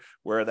here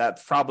where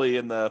that's probably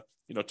in the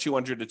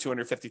 $200,000 to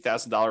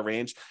 $250,000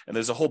 range, and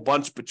there's a whole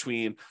bunch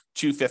between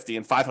 $250,000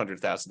 and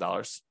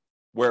 $500,000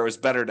 where it was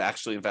better to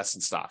actually invest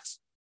in stocks.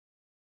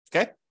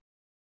 Okay.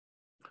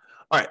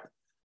 All right.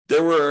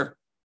 There were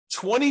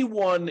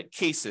 21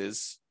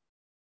 cases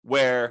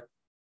where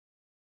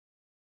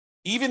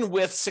even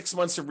with 6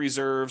 months of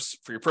reserves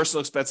for your personal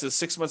expenses,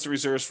 6 months of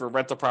reserves for a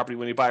rental property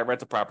when you buy a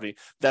rental property,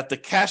 that the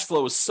cash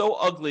flow was so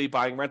ugly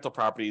buying rental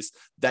properties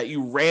that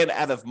you ran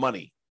out of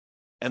money.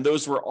 And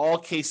those were all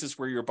cases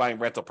where you're buying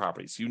rental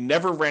properties. You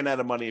never ran out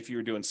of money if you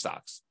were doing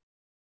stocks.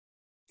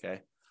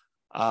 Okay.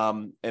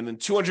 And in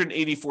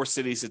 284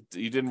 cities,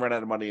 you didn't run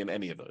out of money in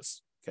any of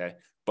those. Okay.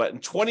 But in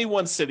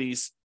 21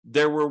 cities,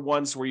 there were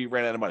ones where you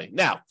ran out of money.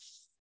 Now,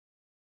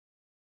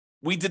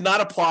 we did not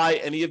apply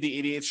any of the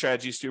 88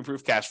 strategies to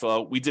improve cash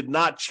flow. We did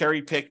not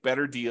cherry pick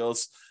better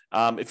deals.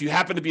 If you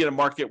happen to be in a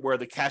market where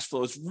the cash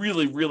flow is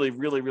really, really,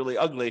 really, really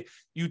ugly,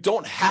 you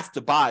don't have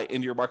to buy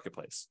in your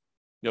marketplace.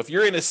 If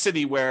you're in a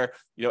city where,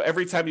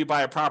 every time you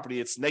buy a property,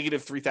 it's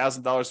negative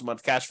 $3,000 a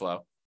month cash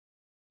flow,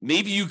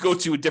 maybe you go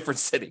to a different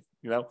city.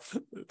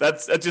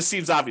 That just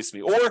seems obvious to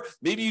me. Or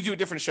maybe you do a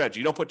different strategy.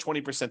 You don't put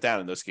 20% down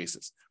in those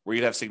cases where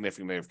you'd have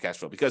significant negative cash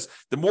flow, because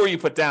the more you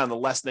put down, the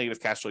less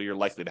negative cash flow you're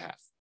likely to have.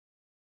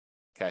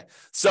 Okay,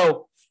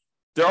 so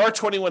there are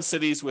 21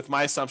 cities with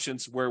my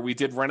assumptions where we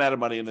did run out of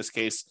money in this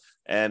case,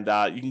 and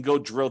you can go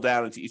drill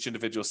down into each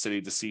individual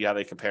city to see how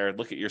they compare.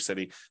 Look at your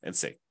city and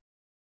see.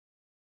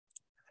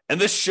 And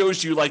this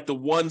shows you like the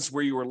ones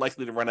where you were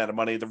likely to run out of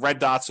money. The red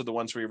dots are the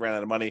ones where you ran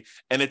out of money,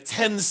 and it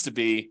tends to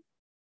be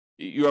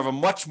you have a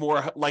much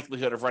more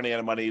likelihood of running out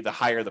of money the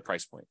higher the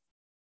price point.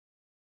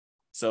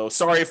 So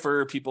sorry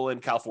for people in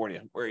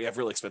California where you have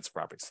really expensive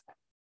properties.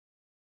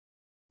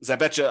 Because I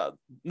bet you,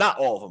 not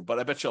all of them, but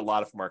I bet you a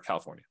lot of them are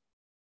California.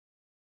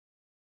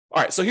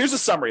 All right, so here's a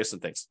summary of some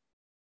things.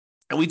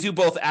 And we do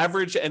both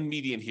average and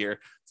median here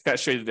kind of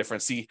show you the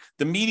difference. See,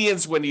 the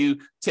medians, when you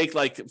take,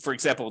 like, for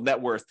example,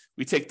 net worth,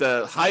 we take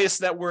the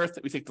highest net worth,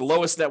 we take the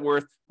lowest net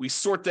worth, we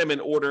sort them in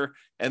order,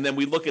 and then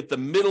we look at the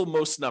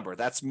middlemost number.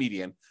 That's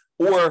median.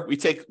 Or we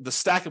take the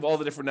stack of all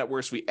the different net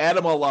worths, we add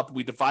them all up,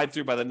 we divide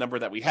through by the number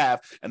that we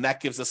have, and that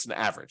gives us an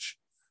average.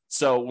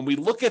 So when we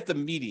look at the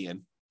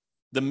median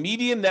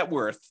net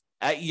worth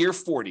at year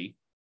 40,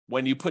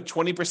 when you put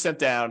 20%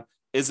 down,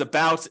 is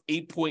about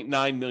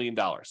 $8.9 million.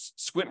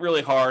 Squint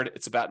really hard,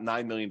 it's about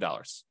 $9 million.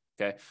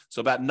 Okay, so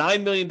about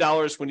 $9 million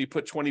when you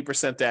put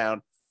 20%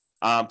 down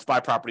to buy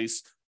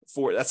properties.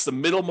 That's the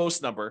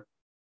middlemost number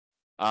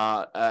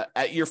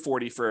at year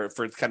 40 for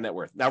kind of net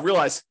worth. Now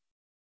realize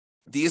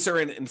these are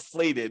in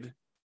inflated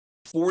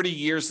 40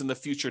 years in the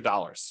future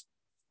dollars.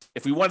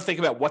 If we want to think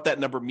about what that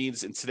number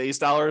means in today's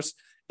dollars,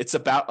 it's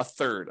about a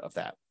third of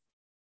that.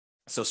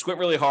 So squint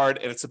really hard,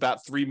 and it's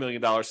about $3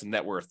 million in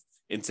net worth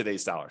in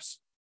today's dollars.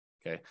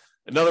 Okay,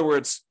 in other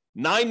words,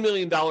 $9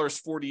 million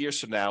 40 years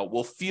from now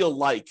will feel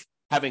like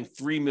having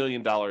 $3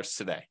 million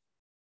today.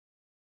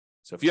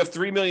 So if you have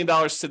 $3 million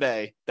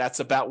today,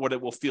 that's about what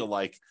it will feel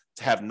like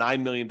to have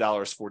 $9 million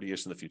 40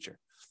 years in the future,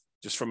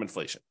 just from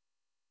inflation.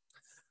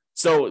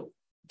 So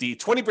the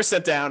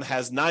 20% down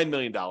has $9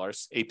 million,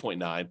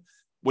 8.9.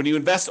 When you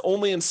invest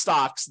only in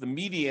stocks, the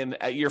median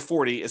at year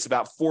 40 is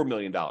about $4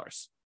 million.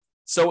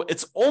 So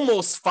it's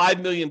almost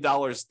 $5 million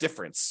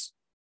difference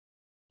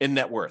in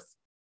net worth.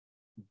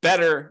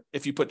 Better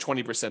if you put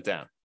 20%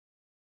 down.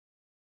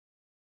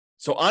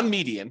 So on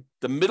median,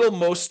 the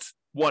middlemost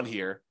one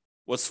here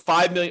was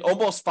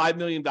almost $5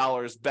 million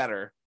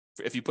better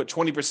if you put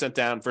 20%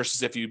 down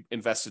versus if you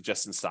invested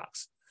just in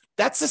stocks.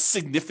 That's a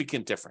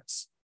significant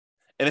difference.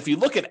 And if you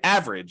look at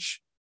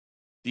average,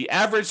 the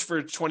average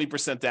for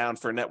 20% down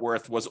for net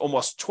worth was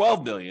almost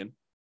 12 million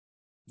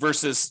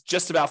versus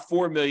just about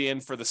 4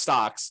 million for the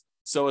stocks.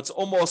 So it's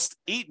almost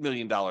 $8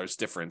 million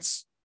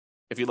difference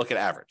if you look at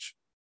average.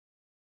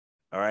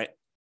 All right.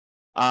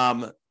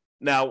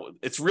 Now,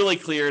 it's really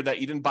clear that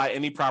you didn't buy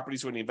any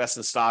properties when you invest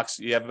in stocks.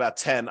 You have about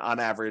 10 on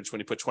average when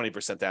you put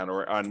 20% down,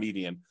 or on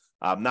median,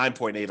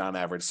 9.8 on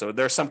average. So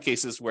there are some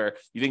cases where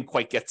you didn't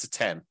quite get to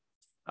 10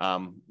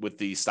 with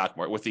the stock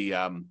market, with the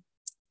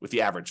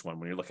average one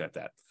when you're looking at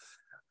that.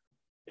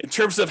 In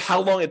terms of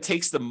how long it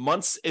takes, the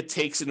months it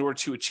takes in order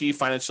to achieve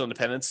financial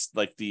independence,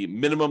 like the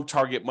minimum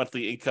target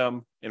monthly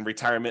income in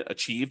retirement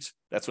achieved,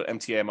 that's what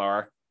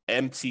MTMIR,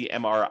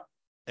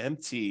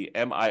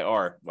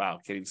 wow,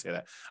 can't even say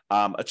that,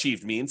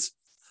 achieved means.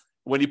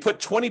 When you put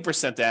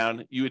 20%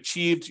 down, you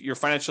achieved your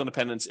financial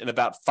independence in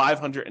about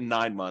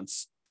 509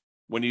 months.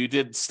 When you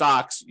did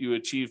stocks, you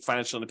achieved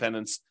financial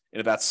independence in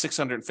about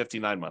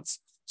 659 months.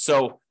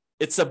 So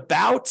it's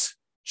about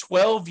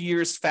 12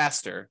 years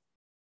faster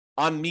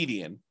on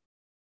median,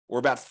 or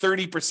about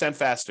 30%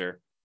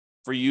 faster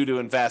for you to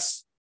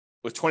invest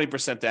with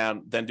 20%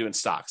 down than doing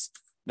stocks.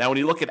 Now, when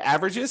you look at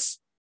averages,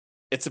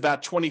 it's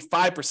about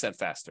 25%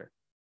 faster.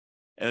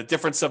 And a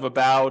difference of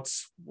about,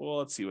 well,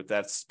 let's see what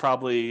that's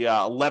probably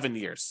 11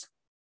 years.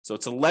 So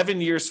it's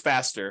 11 years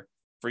faster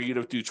for you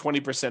to do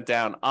 20%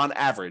 down on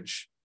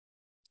average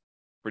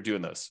for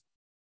doing those.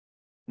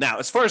 Now,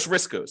 as far as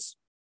risk goes,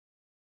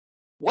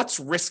 what's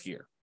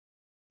riskier?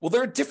 Well,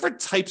 there are different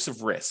types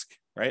of risk,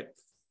 right?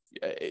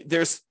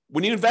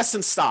 When you invest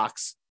in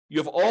stocks, you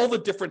have all the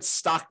different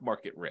stock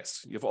market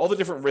risks. You have all the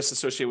different risks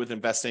associated with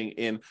investing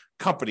in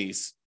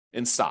companies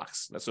in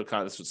stocks. That's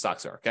what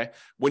stocks are, okay?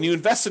 When you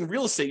invest in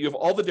real estate, you have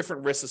all the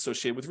different risks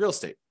associated with real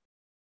estate.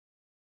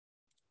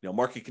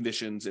 Market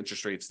conditions,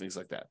 interest rates, things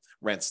like that,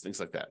 rents, things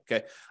like that,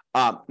 okay?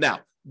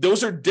 Now,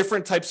 those are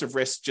different types of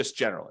risks just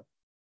generally.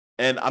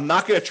 And I'm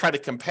not going to try to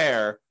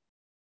compare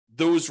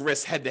those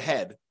risks head to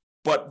head,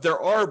 but there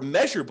are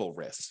measurable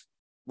risks.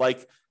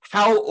 Like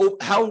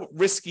how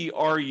risky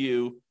are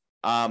you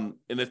in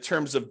the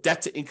terms of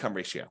debt to income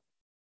ratio?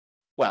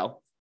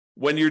 Well,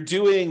 when you're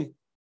doing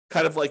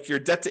kind of like your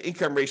debt to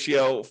income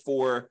ratio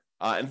for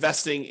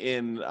investing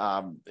in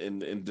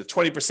the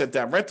 20%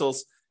 down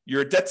rentals,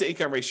 your debt to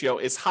income ratio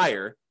is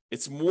higher.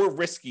 It's more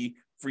risky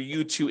for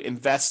you to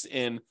invest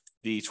in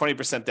the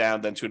 20%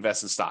 down than to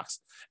invest in stocks.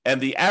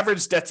 And the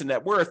average debt to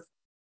net worth,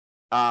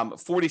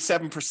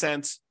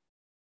 47%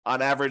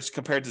 on average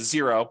compared to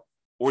zero,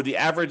 or the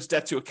average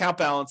debt to account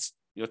balance,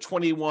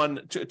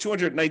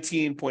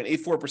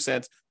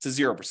 219.84% to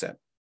 0%.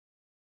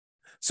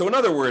 So in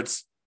other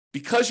words,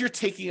 because you're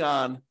taking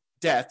on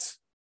debt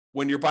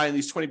when you're buying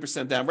these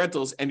 20% down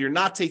rentals, and you're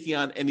not taking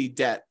on any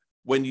debt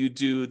when you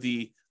do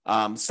the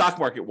stock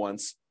market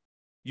ones,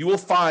 you will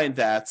find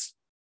that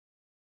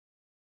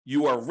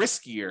you are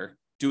riskier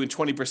doing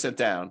 20%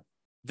 down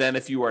than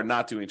if you are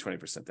not doing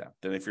 20% down,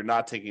 than if you're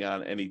not taking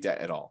on any debt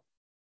at all.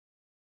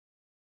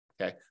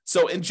 Okay,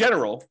 so in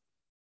general,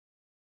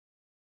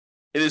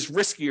 it is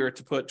riskier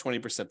to put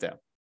 20% down.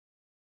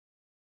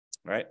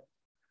 All right.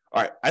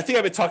 I think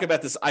I've been talking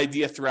about this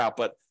idea throughout,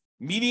 but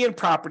median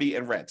property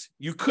and rent.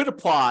 You could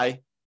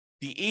apply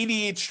the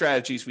 88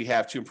 strategies we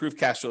have to improve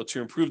cash flow,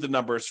 to improve the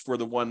numbers for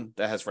the one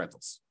that has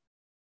rentals.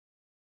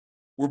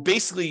 we're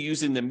basically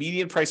using the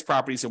median price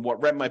properties and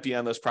what rent might be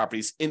on those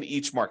properties in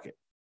each market.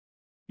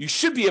 You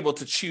should be able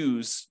to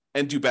choose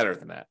and do better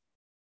than that.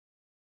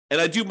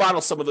 And I do model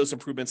some of those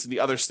improvements in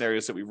the other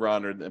scenarios that we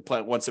run or the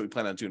ones that we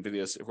plan on doing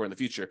videos for in the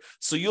future.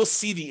 So you'll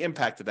see the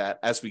impact of that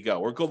as we go,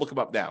 or go look them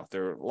up now. A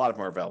lot of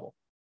them are available.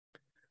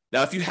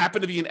 Now, if you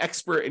happen to be an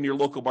expert in your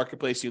local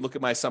marketplace, you look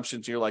at my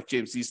assumptions, and you're like,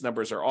 James, these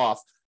numbers are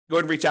off, go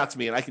ahead and reach out to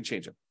me and I can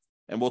change them.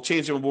 And we'll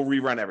change them and we'll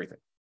rerun everything.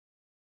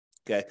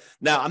 Okay.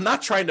 Now, I'm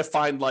not trying to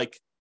find like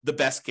the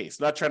best case.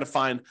 I'm not trying to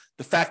find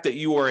the fact that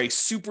you are a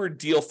super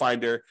deal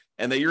finder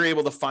and that you're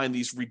able to find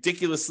these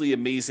ridiculously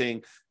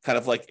amazing, kind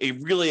of like a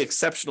really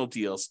exceptional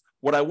deals.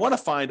 What I want to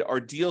find are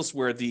deals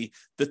where the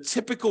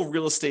typical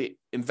real estate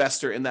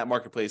investor in that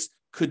marketplace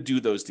could do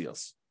those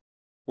deals.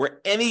 Where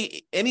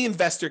any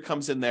investor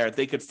comes in there,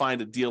 they could find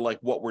a deal like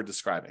what we're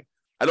describing.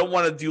 I don't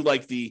want to do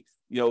like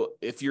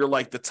if you're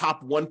like the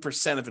top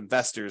 1% of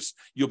investors,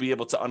 you'll be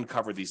able to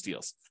uncover these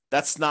deals.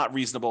 That's not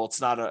reasonable.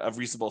 It's not a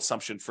reasonable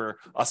assumption for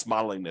us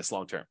modeling this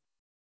long term.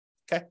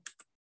 Okay.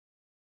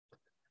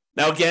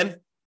 Now,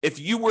 again, if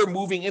you were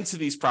moving into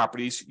these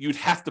properties, you'd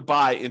have to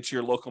buy into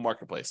your local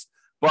marketplace.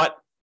 But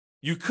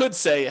you could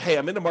say, hey,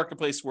 I'm in a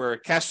marketplace where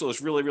cash flow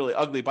is really, really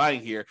ugly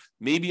buying here.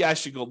 Maybe I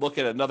should go look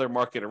at another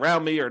market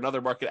around me or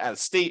another market out of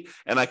state,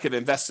 and I could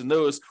invest in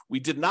those. We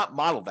did not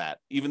model that,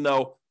 even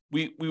though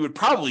we would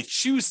probably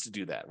choose to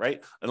do that,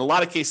 right? In a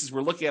lot of cases,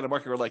 we're looking at a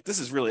market, we're like, this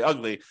is really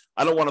ugly.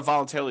 I don't want to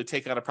voluntarily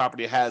take on a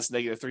property that has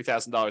negative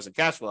 $3,000 in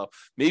cash flow.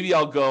 Maybe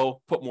I'll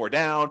go put more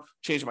down,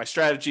 change my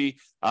strategy,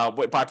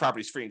 buy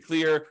properties free and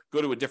clear,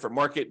 go to a different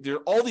market. There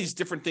are all these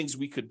different things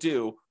we could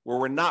do where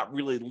we're not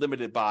really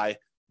limited by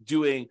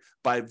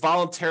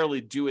voluntarily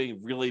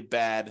doing really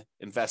bad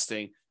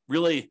investing,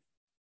 really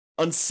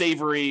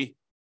unsavory,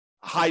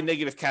 high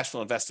negative cash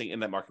flow investing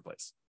in that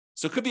marketplace.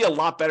 So it could be a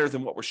lot better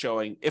than what we're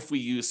showing if we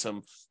use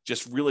some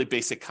just really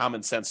basic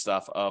common sense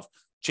stuff of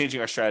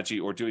changing our strategy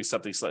or doing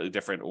something slightly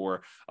different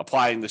or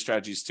applying the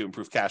strategies to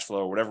improve cash flow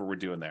or whatever we're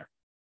doing there.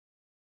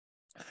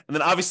 And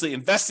then obviously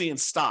investing in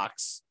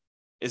stocks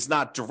is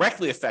not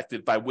directly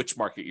affected by which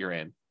market you're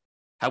in.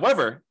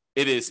 However,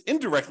 it is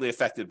indirectly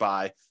affected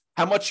by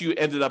how much you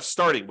ended up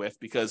starting with,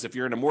 because if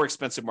you're in a more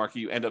expensive market,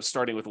 you end up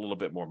starting with a little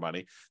bit more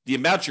money. The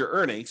amount you're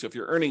earning, so if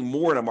you're earning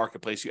more in a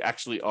marketplace, you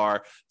actually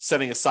are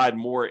setting aside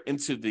more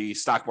into the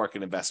stock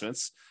market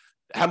investments,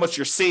 how much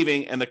you're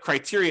saving, and the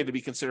criteria to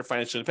be considered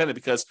financially independent,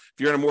 because if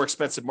you're in a more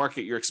expensive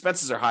market, your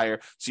expenses are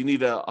higher, so you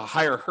need a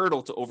higher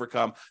hurdle to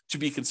overcome to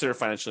be considered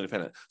financially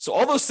independent. So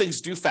all those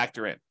things do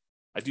factor in.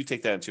 I do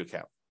take that into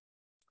account.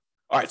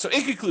 All right, so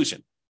in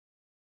conclusion,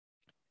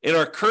 in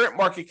our current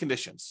market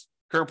conditions,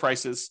 current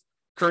prices,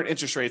 current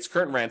interest rates,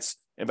 current rents,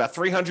 in about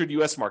 300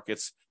 U.S.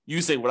 markets,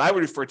 using what I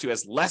would refer to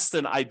as less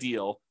than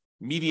ideal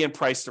median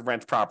price to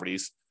rent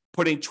properties,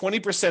 putting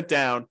 20%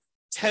 down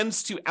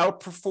tends to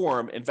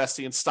outperform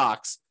investing in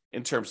stocks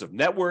in terms of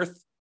net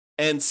worth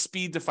and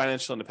speed to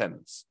financial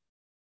independence.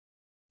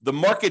 The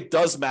market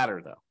does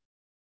matter, though.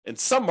 In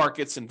some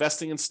markets,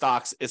 investing in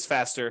stocks is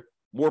faster,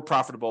 more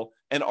profitable,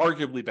 and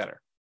arguably better.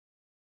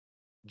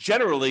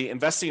 Generally,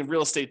 investing in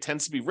real estate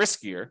tends to be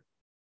riskier,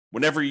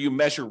 whenever you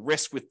measure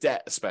risk with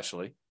debt,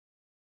 especially.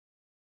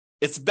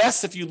 It's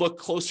best if you look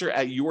closer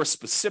at your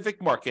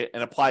specific market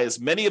and apply as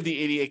many of the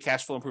 88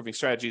 cash flow improving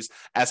strategies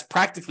as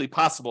practically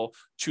possible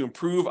to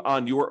improve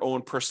on your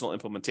own personal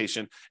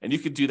implementation. And you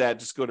can do that.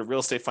 Just go to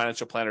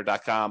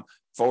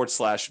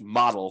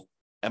realestatefinancialplanner.com/model,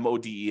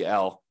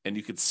 MODEL, and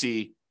you can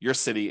see your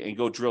city and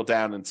go drill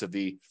down into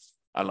we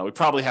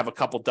probably have a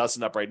couple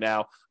dozen up right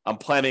now. I'm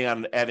planning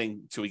on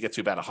adding till we get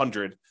to about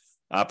 100.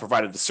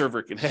 Provided the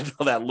server can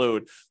handle that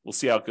load. We'll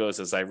see how it goes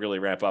as I really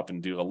ramp up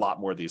and do a lot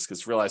more of these,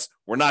 because realize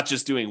we're not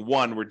just doing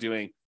one, we're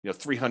doing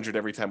 300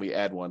 every time we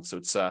add one. So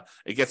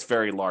it gets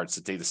very large.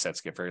 The data sets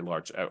get very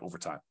large over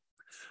time.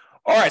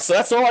 All right, so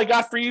that's all I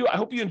got for you. I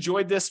hope you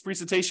enjoyed this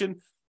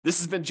presentation. This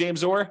has been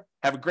James Orr.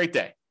 Have a great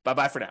day.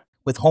 Bye-bye for now.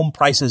 With home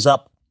prices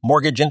up,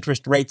 mortgage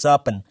interest rates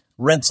up, and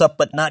rents up,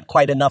 but not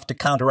quite enough to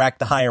counteract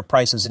the higher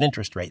prices and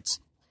interest rates,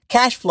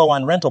 cash flow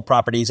on rental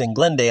properties in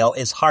Glendale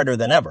is harder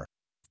than ever.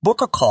 Book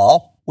a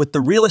call with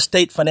the Real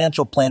Estate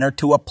Financial Planner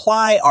to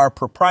apply our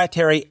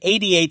proprietary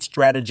 88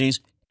 strategies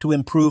to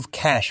improve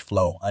cash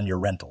flow on your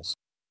rentals.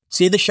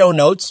 See the show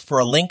notes for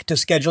a link to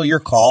schedule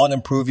your call and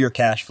improve your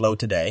cash flow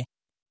today.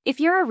 If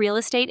you're a real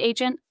estate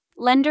agent,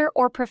 lender,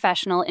 or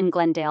professional in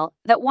Glendale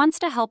that wants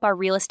to help our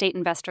real estate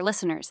investor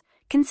listeners,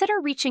 consider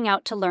reaching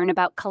out to learn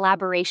about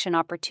collaboration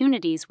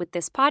opportunities with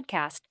this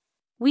podcast.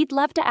 We'd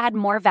love to add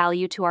more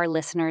value to our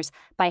listeners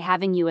by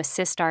having you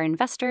assist our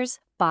investors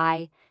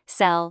buy,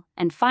 sell,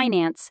 and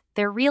finance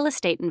their real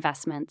estate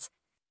investments.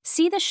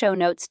 See the show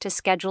notes to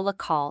schedule a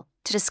call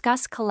to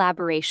discuss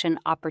collaboration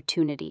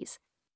opportunities.